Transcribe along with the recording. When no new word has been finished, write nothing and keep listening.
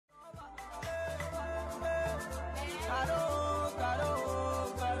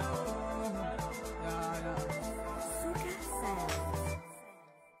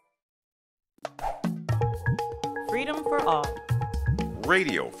for all.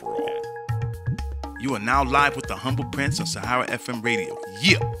 Radio for all. You are now live with the Humble Prince on SaharaFM Radio.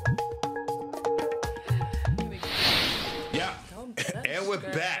 Yeah. And we're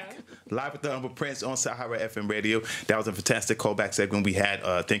back. Live with the Humble Prince on SaharaFM Radio. That was a fantastic callback segment we had.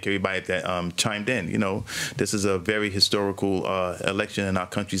 Thank everybody that chimed in. You know, this is a very historical election in our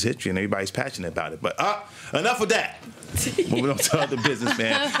country's history, and everybody's passionate about it. But enough of that. Moving on to other business,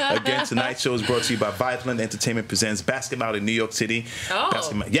 man. Again, tonight's show is brought to you by Vibrant Entertainment presents Basketball in New York City.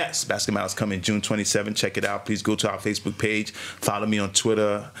 Yes, Basketball is coming June 27. Check it out. Please go to our Facebook page. Follow me on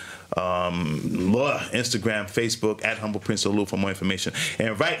Twitter, Instagram, Facebook, at Humble Prince Olu for more information.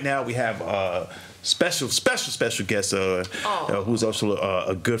 And right now we have special guest who's also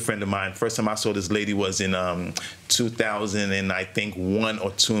a good friend of mine. First time I saw this lady was in 2000 and I think 1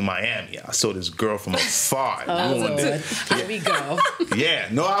 or 2 in Miami. I saw this girl from afar. Here we go. Yeah,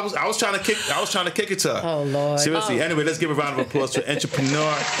 no, I was trying to kick it to her. Oh Lord. Seriously. Anyway, let's give a round of applause to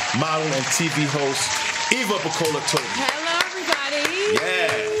entrepreneur, model, and TV host Eva Bukola Toby. Hello, everybody.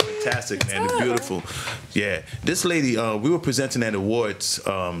 Yeah. Fantastic, man. It's beautiful. Yeah. This lady, we were presenting an award at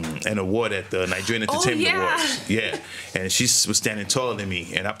the Nigerian Entertainment Awards. Yeah. And she was standing taller than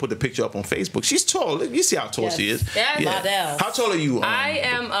me. And I put the picture up on Facebook. She's tall. You see how tall she is. Yeah. How tall are you? I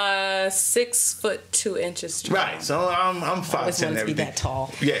am 6'2" tall. Right. So I'm 5'10" and everything. Be that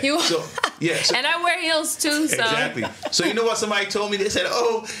tall. Yeah. So and I wear heels too. So. Exactly. So you know what somebody told me? They said,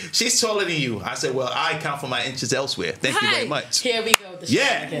 "Oh, she's taller than you." I said, "Well, I count for my inches elsewhere." Thank you very much. Here we go.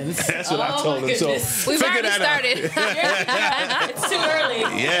 That's what I told them. So we've already started. It's too early.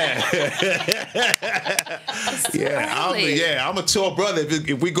 I'm a tall brother.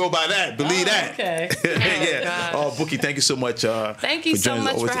 If we go by that, believe that. Okay. Bookie, thank you so much. Thank you so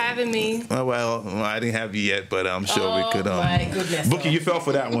much for having me. Well, I didn't have you yet, but I'm sure we could. My goodness. Bookie, you fell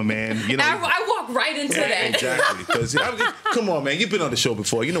for that one, man. You know, I walked right into that. Exactly. Because come on, man, you've been on the show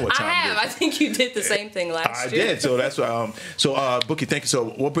before. You know what time I have. it is. I think you did the same thing last year. I did. So that's why. Bookie, thank you. So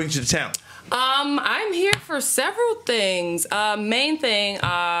what brings you to town? I'm here for several things. Main thing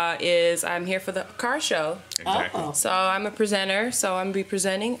is I'm here for the car show. Exactly. So I'm a presenter. So I'm going to be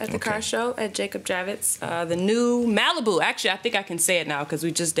presenting at the car show at Jacob Javits. The new Malibu. Actually, I think I can say it now because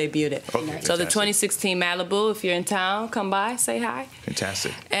we just debuted it. Okay, so the 2016 Malibu. If you're in town, come by, say hi.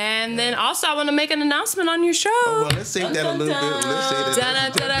 Fantastic. And then also I want to make an announcement on your show. Oh, well, let's save that a little bit.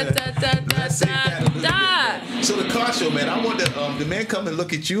 Let's say that. So the car show, man. I want the man come and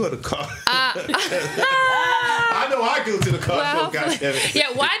look at you or the car. I know I go to the car show, goddammit.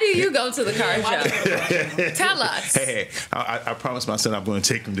 Yeah, why do you go to the car show? Tell us. Hey, I promised my son I'm going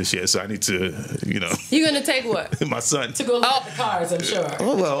to take him this year, so I need to, You're going to take what? My son. To go look at the cars, I'm sure.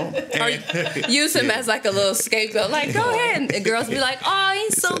 Oh, well. Use him as like a little scapegoat. Like, go ahead. And girls be like, oh,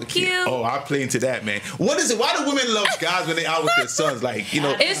 he's so cute. Oh, I play into that, man. What is it? Why do women love guys when they out with their sons? Like,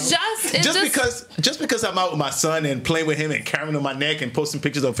 It's just because I'm out with my son and playing with him and carrying him on my neck and posting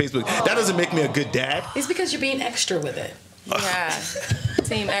pictures on Facebook, that doesn't make me a good dad. It's because you're being extra with it. Yeah.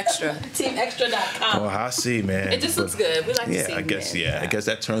 Team Extra. TeamExtra.com. Oh, I see, man. It just looks good. We like to see I guess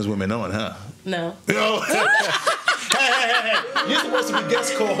that turns women on, huh? No. Hey. You're supposed to be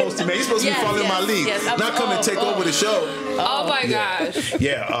guest co-hosting, man. You're supposed to be following my lead. Not come and take over the show. Oh my gosh.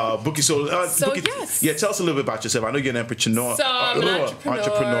 Yeah, Bookie, Bookie, yes. Yeah, tell us a little bit about yourself. I know you're an entrepreneur. So I'm an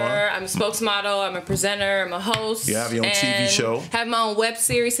entrepreneur. I'm a spokesmodel. I'm a presenter. I'm a host. You have your own TV show. Have my own web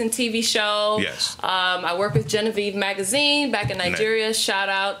series and TV show. Yes. I work with Genevieve Magazine back in Nigeria. Shout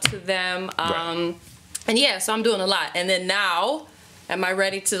out to them. And so I'm doing a lot. And then now, am I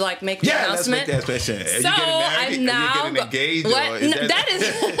ready to make the announcement? Yeah, let's make that question. Are you So getting married? I'm now. Are you getting engaged? What? Or is that is.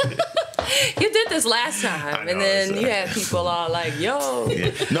 You did this last time, and then you had people all like, "Yo."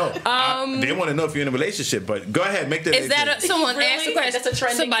 Yeah. No, they want to know if you're in a relationship. But go ahead, make that. Is that someone asked a question? That's a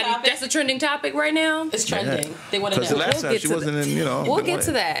trending topic. That's a trending topic right now. It's trending. Yeah. They want to know. Because the last time she wasn't in, We'll get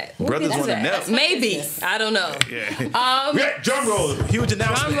to that. Brothers want to know. Maybe. I don't know. Yeah. Drum roll. Huge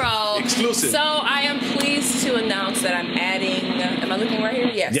announcement. Drum roll. Exclusive. So I am pleased to announce that I'm adding. Am I looking right here?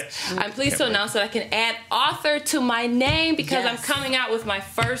 Yes. I'm pleased to announce that I can add author to my name because I'm coming out with my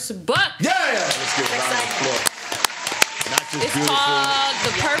first book. Yeah. Let's get it on the floor. It's called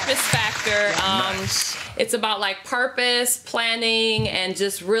The Purpose Factor. It's about purpose, planning, and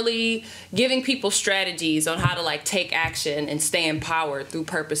just really giving people strategies on how to take action and stay empowered through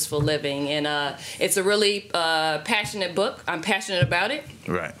purposeful living. And it's a really passionate book. I'm passionate about it.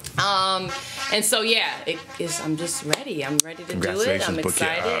 Right. And so I'm just ready. I'm ready to do it. I'm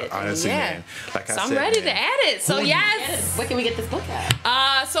excited. Honestly, man. Like I said, I'm ready to add it. So yes. Where can we get this book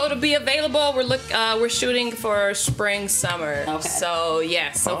at? So it'll be available. We're shooting for spring, summer. Okay. So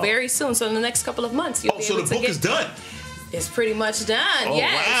so very soon. So in the next couple of months, you'll be able so the book is done. It's pretty much done. Oh,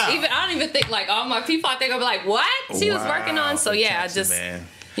 yes. wow. Even I don't even think like all my people. I think I'll be like, what? She was working on. So yeah, I just. Man.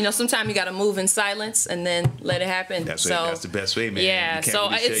 You know, sometimes you got to move in silence and then let it happen. That's the best way, man. Yeah, so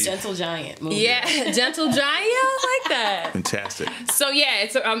really it's Gentle Giant movie. Yeah, Gentle Giant. Yeah, I like that. Fantastic. So yeah,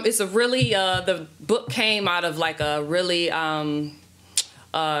 it's a really the book came out of like a really now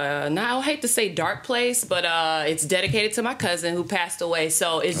I hate to say dark place, but it's dedicated to my cousin who passed away.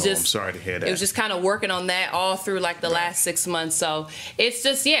 So it's just I'm sorry to hear that. It was just kind of working on that all through like the last 6 months. So it's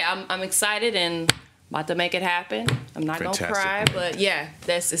just I'm excited and about to make it happen. I'm not gonna cry, but yeah,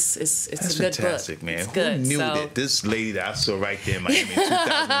 it's a good fantastic, book. man. It's good. Who knew that this lady that I saw right there in Miami in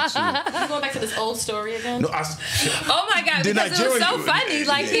 2002? You going back to this old story again? No, oh my God, because it was so funny.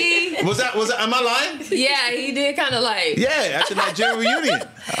 Like was that am I lying? Yeah, he did kind of like at the Nigerian reunion.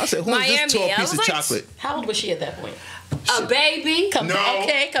 I said, who is this tall piece of chocolate? How old was she at that point? A baby.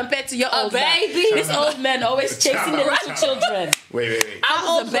 Okay, compared to your old baby. This old man always chasing the little children. Wait. I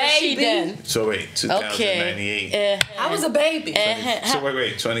was a baby then. So wait, 2098. I was a baby. So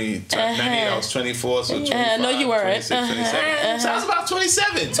wait, 98. I was 24, so 25. No, you weren't. 26, 27. So I was about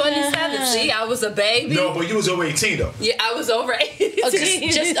 27. 27. See, I was a baby. No, but you was over 18 though. Yeah, I was over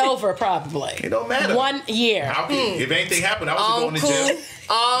 18. Just over, probably. It don't matter. 1 year. How can if anything happened, I was going to jail.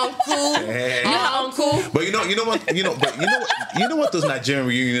 Uncle. Yeah. Uncle. But you know what those Nigerian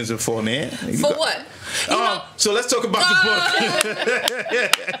reunions are for, man. For what? So let's talk about the book.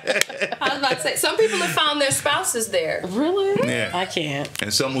 I was about to say, some people have found their spouses there. Really? Yeah. I can't.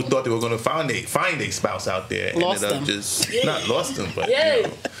 And some who thought they were going to find their spouse out there lost ended up them. just not lost them, but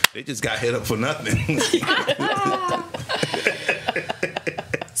they just got hit up for nothing.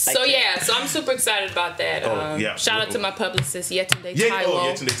 So I'm super excited about that. Shout out to my publicist, Yetunde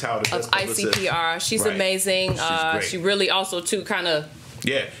Taiwo of ICPR. She's amazing. She really also too kind of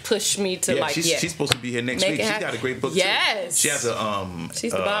pushed me to she's supposed to be here next week. She's got a great book too. She has a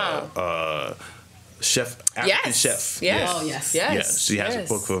she's the bomb. African chef. Yes. Oh yes. Yes. She has a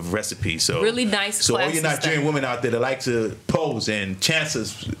book of recipes. So really nice. So all you Nigerian women out there that like to pose and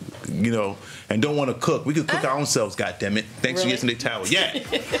chances, and don't want to cook, we could cook our own selves. God damn it! Thanks for getting the towel. Yeah,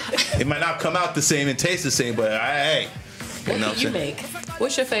 it might not come out the same and taste the same, but hey. What do you make?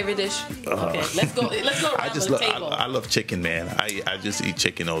 What's your favorite dish? Okay, let's go around the table. I love chicken, man. I just eat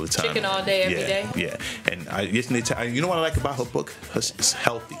chicken all the time. Chicken all day, every day? Yeah. And you know what I like about her book? It's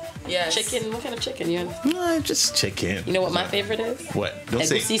healthy. Yes. Chicken? What kind of chicken? Just chicken. You know what my favorite is? What? Don't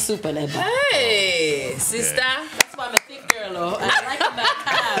say. Egusi soup and eba. Hey, sister. That's why I'm a thick girl, though. I like my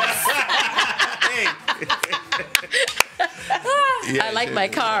carbs. I like my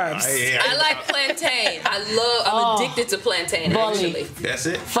carbs. I like plantain. I'm addicted to plantain, actually. That's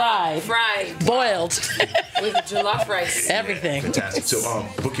it? Fried. Boiled. Boiled. With jollof rice. Everything. Fantastic. So,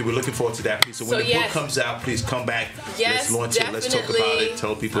 Bookie, we're looking forward to that piece. So when the book comes out, please come back. Yes, let's launch it. Let's talk about it.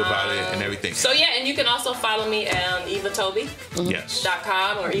 Tell people about it and everything. So, and you can also follow me on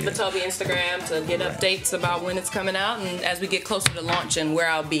EvaToby.com or Eva Toby Instagram to get updates about when it's coming out and as we get closer to launch and where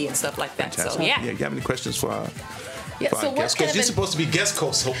I'll be and stuff like that. Fantastic. So, you have any questions for our guest? Because you're supposed to be guest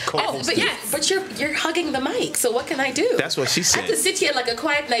co-host. But you're hugging the mic. So what can I do? That's what she said. I have to sit here like a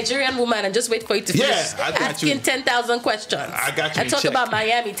quiet Nigerian woman and just wait for you to finish asking 10,000 questions. I got you. And talk about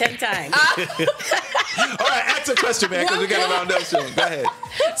Miami 10 times. All right, ask a question, man, because we got to round up soon. Go ahead.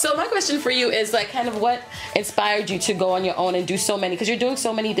 So my question for you is kind of what inspired you to go on your own and do so many? Because you're doing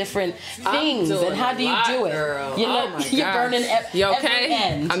so many different things. And how do you do it? Girl. You're burning you okay? every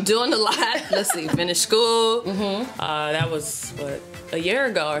end. I'm doing a lot. Let's see. Finished school. That was a year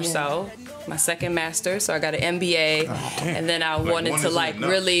ago or so. My second master, so I got an MBA, and then I wanted to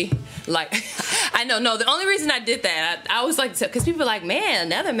really I know. No, the only reason I did that, I was because people are like, man,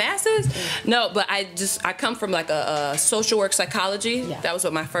 another master's? No, but I come from a social work psychology. Yeah. That was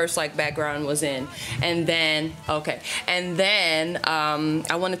what my first background was in, and then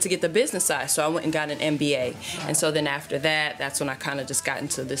I wanted to get the business side, so I went and got an MBA, and so then after that, that's when I kind of just got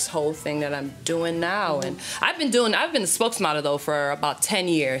into this whole thing that I'm doing now, and I've been the spokesmodel though for about 10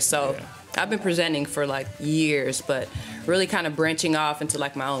 years, so. Yeah. I've been presenting for years, but really kind of branching off into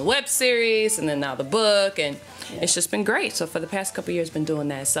my own web series and then now the book, and it's just been great. So for the past couple of years, been doing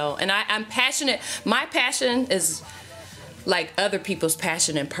that. So, and I'm passionate. My passion is other people's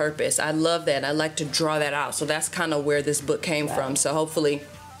passion and purpose. I love that. I like to draw that out. So that's kind of where this book came from. So hopefully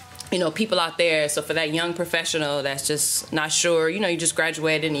you know, people out there. So for that young professional that's just not sure, you know, you just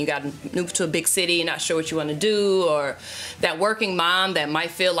graduated and you got to move to a big city, not sure what you want to do, or that working mom that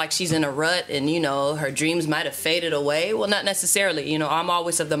might feel like she's in a rut and, you know, her dreams might have faded away. Well, not necessarily. You know, I'm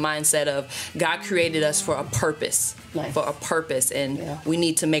always of the mindset of God created us for a purpose. Nice. For a purpose, and we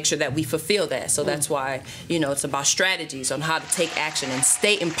need to make sure that we fulfill that. So that's why, you know, it's about strategies on how to take action and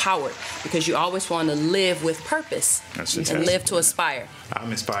stay empowered, because you always want to live with purpose and live to aspire.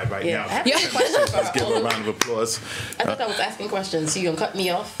 I'm inspired right now. Yeah. Let's give her a round of applause. I thought I was asking questions. So you gonna cut me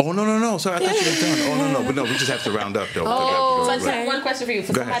off? Oh, no. Sorry, I thought you were done. Oh, no. But no, we just have to round up, though. So I just have one question for you.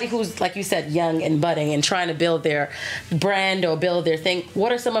 For somebody who's, like you said, young and budding and trying to build their brand or build their thing,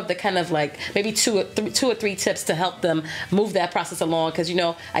 what are some of the kind of like maybe two or three tips to help them move that process along? Because, you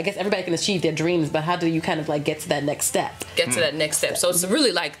know, I guess everybody can achieve their dreams, but how do you kind of like get to that next step? So it's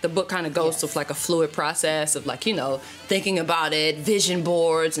really like the book kind of goes to like a fluid process of like, you know, thinking about it, vision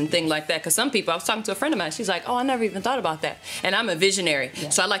boards and things like that. Because some people, I was talking to a friend of mine, she's like, oh, I never even thought about that. And I'm a visionary.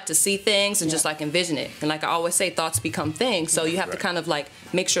 So I like to see things and just like envision it. And like I always say, thoughts become things. So you have to kind of like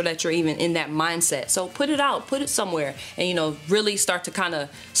make sure that you're even in that mindset. So put it out, put it somewhere, and, you know, really start to kind of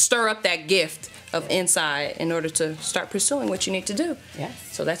stir up that gift of inside in order to start pursuing what you need to do. Yes.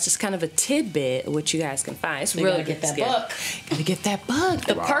 So that's just kind of a tidbit of what you guys can find. It's So really get that good. book. Gotta get that book.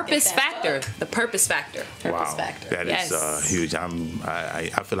 The purpose factor. The purpose factor. Purpose factor. That is huge. I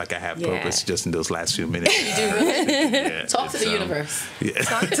feel like I have purpose just in those last few minutes. You do really? Talk to the universe. Put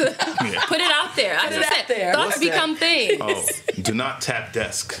it out there. Put it out there. Thoughts become things. Oh, do not tap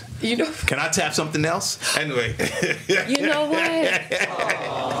desk. You know. Can I tap something else? Anyway. You know what?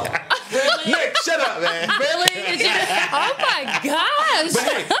 Really? Nick, shut up, man. Really? Oh my gosh. But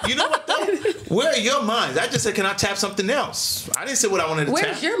hey, you know what though? Where are your minds? I just said, can I tap something else? I didn't say what I wanted to tap.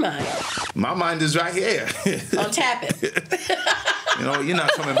 Where's your mind? My mind is right here. Tap it. You know, you're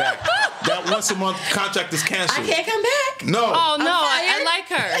not coming back. That once a month contract is canceled. I can't come back. No. Oh no, I like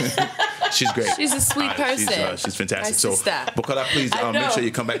her. She's great. She's a sweet person. She's fantastic. Nice So, to stop. Bukola, please make sure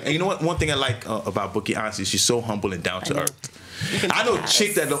you come back. And you know what? One thing I like about Bookie, honestly, she's so humble and down to earth. I know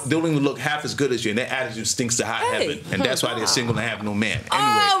chicks that don't even look half as good as you, and their attitude stinks to high heaven, and that's why they're single and have no man.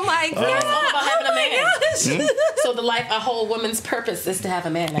 Anyway, Oh my God! It's all about having a man. So a whole woman's purpose is to have a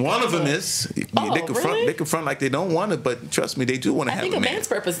man. Like one of them is they can front like they don't want it, but trust me, they do want to have a man. I think a man's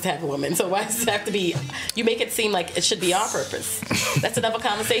purpose is to have a woman. So why does it have to be? You make it seem like it should be our purpose. That's another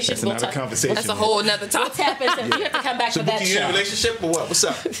conversation. That's a whole nother topic. You have to come back for that you in a show. relationship or what? What's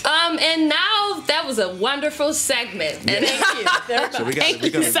up? And now that was a wonderful segment. And Thank you. So thank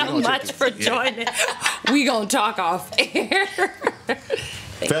you so much for joining. We gonna talk off air.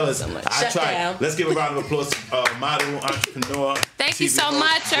 Fellas, so much. I tried. Let's give a round of applause. Model, entrepreneur. Thank you so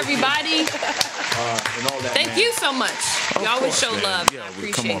much, everybody. And all that. Thank you so much. You always show love. Yeah, I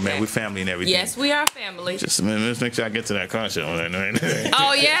appreciate come on, man. that. We're family and everything. Yes, we are family. Just a minute. Let's make sure I get to that car show.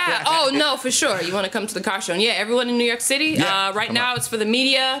 Oh yeah. Oh no, for sure. You want to come to the car show? And yeah, everyone in New York City. Right now it's for the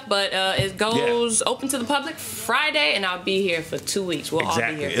media, but it goes open to the public Friday, and I'll be here for 2 weeks. We'll all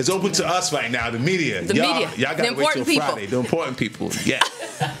be here. It's open to us right now, the media. Y'all gotta wait till Friday. The important people. Yeah.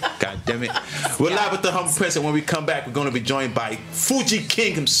 God damn it. We're live with the Humble Prince, and when we come back, we're going to be joined by Fuji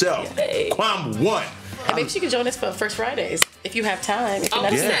King himself, Kwam One. And maybe she could join us for First Fridays if you have time. If you're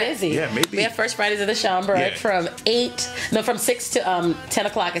not too busy. Yeah, maybe. We have First Fridays at the Schomburg from 6 to 10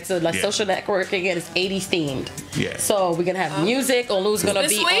 o'clock. It's a social networking and it's 80s themed. Yeah. So we're gonna have music. Olu's gonna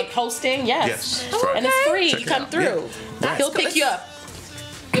be on hosting. Yes. And it's free. You come through. He'll pick you up.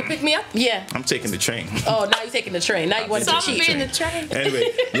 You'll pick me up? Yeah. I'm taking the train. Oh, now you're taking the train. Now you want to be cheap. The train.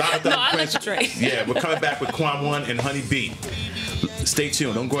 Anyway, live with the I like the train. Yeah, we're coming back with Kwam One and Honey B. Stay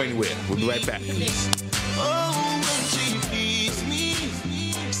tuned. Don't go anywhere. We'll be right back.